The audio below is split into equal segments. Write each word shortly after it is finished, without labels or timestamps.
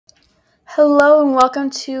Hello and welcome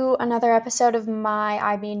to another episode of my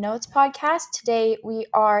IB Notes podcast. Today we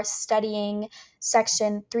are studying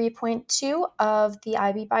section 3.2 of the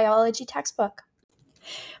IB Biology textbook.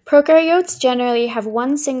 Prokaryotes generally have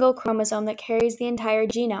one single chromosome that carries the entire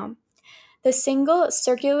genome. The single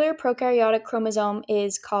circular prokaryotic chromosome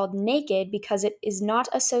is called naked because it is not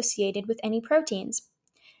associated with any proteins.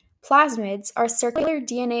 Plasmids are circular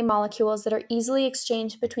DNA molecules that are easily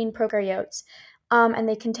exchanged between prokaryotes, and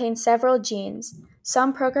they contain several genes.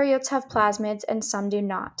 Some prokaryotes have plasmids and some do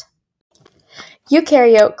not.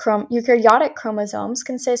 Eukaryotic chromosomes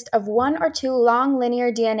consist of one or two long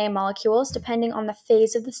linear DNA molecules depending on the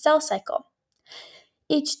phase of the cell cycle.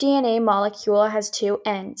 Each DNA molecule has two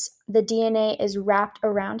ends. The DNA is wrapped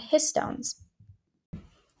around histones.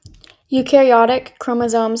 Eukaryotic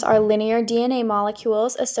chromosomes are linear DNA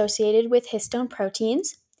molecules associated with histone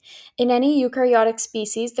proteins. In any eukaryotic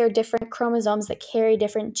species, there are different chromosomes that carry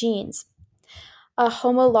different genes. A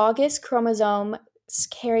homologous chromosomes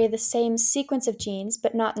carry the same sequence of genes,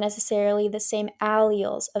 but not necessarily the same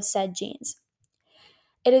alleles of said genes.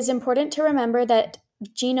 It is important to remember that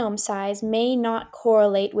genome size may not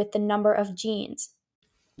correlate with the number of genes.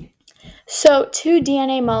 So, two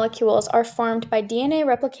DNA molecules are formed by DNA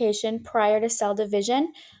replication prior to cell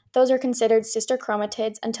division. Those are considered sister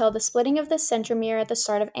chromatids until the splitting of the centromere at the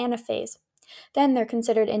start of anaphase. Then they're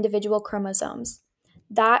considered individual chromosomes.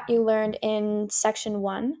 That you learned in section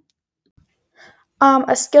 1.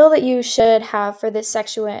 A skill that you should have for this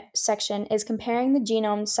section is comparing the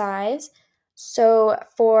genome size. So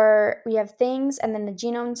we have things and then the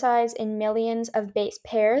genome size in millions of base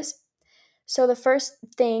pairs. So the first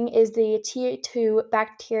thing is the T2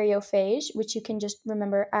 bacteriophage, which you can just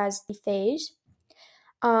remember as the phage,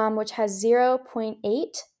 which has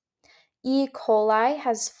 0.8. E. coli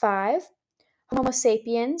has 5. Homo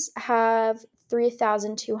sapiens have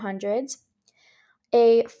 3,200.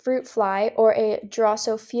 A fruit fly or a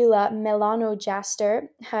Drosophila melanogaster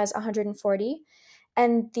has 140.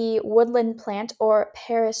 And the woodland plant or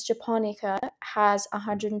Paris japonica has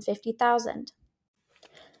 150,000.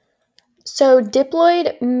 So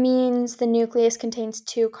diploid means the nucleus contains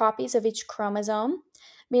two copies of each chromosome,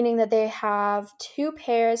 meaning that they have two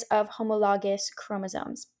pairs of homologous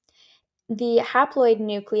chromosomes. The haploid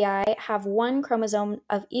nuclei have one chromosome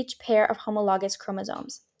of each pair of homologous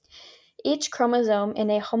chromosomes. Each chromosome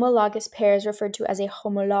in a homologous pair is referred to as a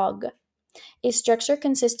homologue. A structure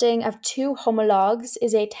consisting of two homologues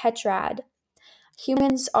is a tetrad.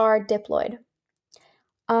 Humans are diploid.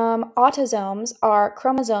 Autosomes are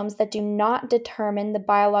chromosomes that do not determine the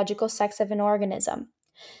biological sex of an organism.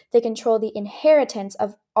 They control the inheritance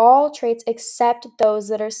of all traits except those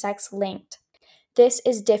that are sex-linked. This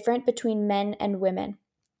is different between men and women.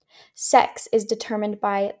 Sex is determined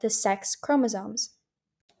by the sex chromosomes.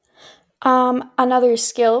 Another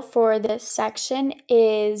skill for this section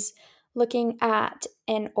is looking at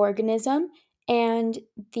an organism and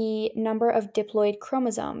the number of diploid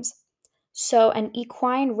chromosomes. So an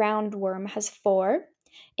equine roundworm has 4,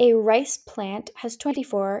 a rice plant has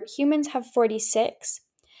 24, humans have 46,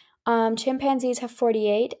 chimpanzees have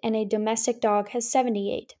 48, and a domestic dog has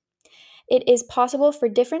 78. It is possible for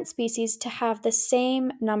different species to have the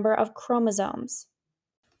same number of chromosomes.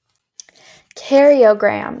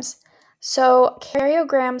 Karyograms. So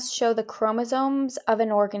karyograms show the chromosomes of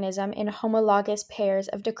an organism in homologous pairs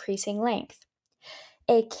of decreasing length.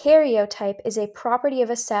 A karyotype is a property of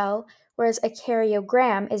a cell, whereas a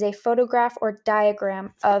karyogram is a photograph or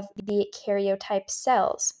diagram of the karyotype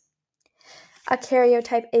cells. A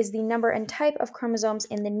karyotype is the number and type of chromosomes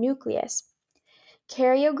in the nucleus.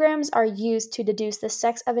 Karyograms are used to deduce the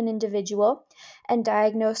sex of an individual and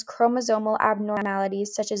diagnose chromosomal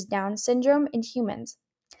abnormalities such as Down syndrome in humans.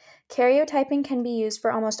 Karyotyping can be used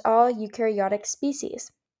for almost all eukaryotic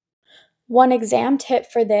species. One exam tip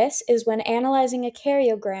for this is when analyzing a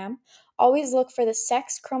karyogram, always look for the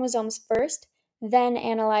sex chromosomes first, then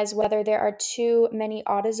analyze whether there are too many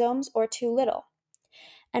autosomes or too little.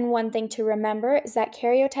 And one thing to remember is that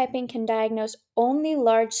karyotyping can diagnose only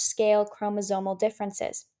large-scale chromosomal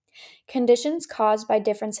differences. Conditions caused by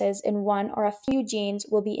differences in one or a few genes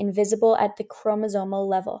will be invisible at the chromosomal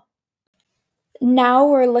level. Now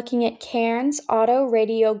we're looking at Cairns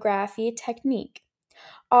autoradiography technique.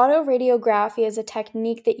 Autoradiography is a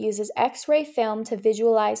technique that uses X-ray film to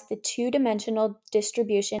visualize the two-dimensional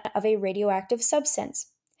distribution of a radioactive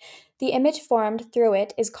substance. The image formed through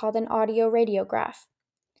it is called an autoradiograph.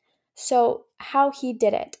 So, how he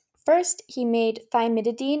did it. First, he made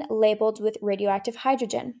thymidine labeled with radioactive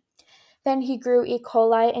hydrogen. Then he grew E.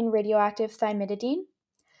 coli in radioactive thymidine.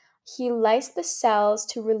 He lysed the cells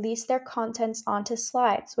to release their contents onto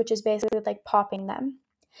slides, which is basically like popping them.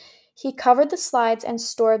 He covered the slides and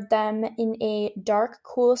stored them in a dark,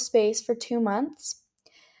 cool space for 2 months.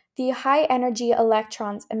 The high energy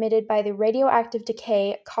electrons emitted by the radioactive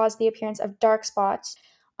decay caused the appearance of dark spots,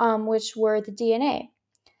 which were the DNA.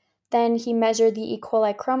 Then he measured the E.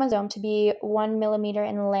 coli chromosome to be 1 millimeter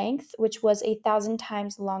in length, which was 1,000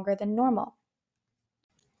 times longer than normal.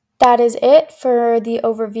 That is it for the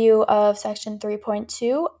overview of section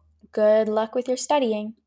 3.2. Good luck with your studying.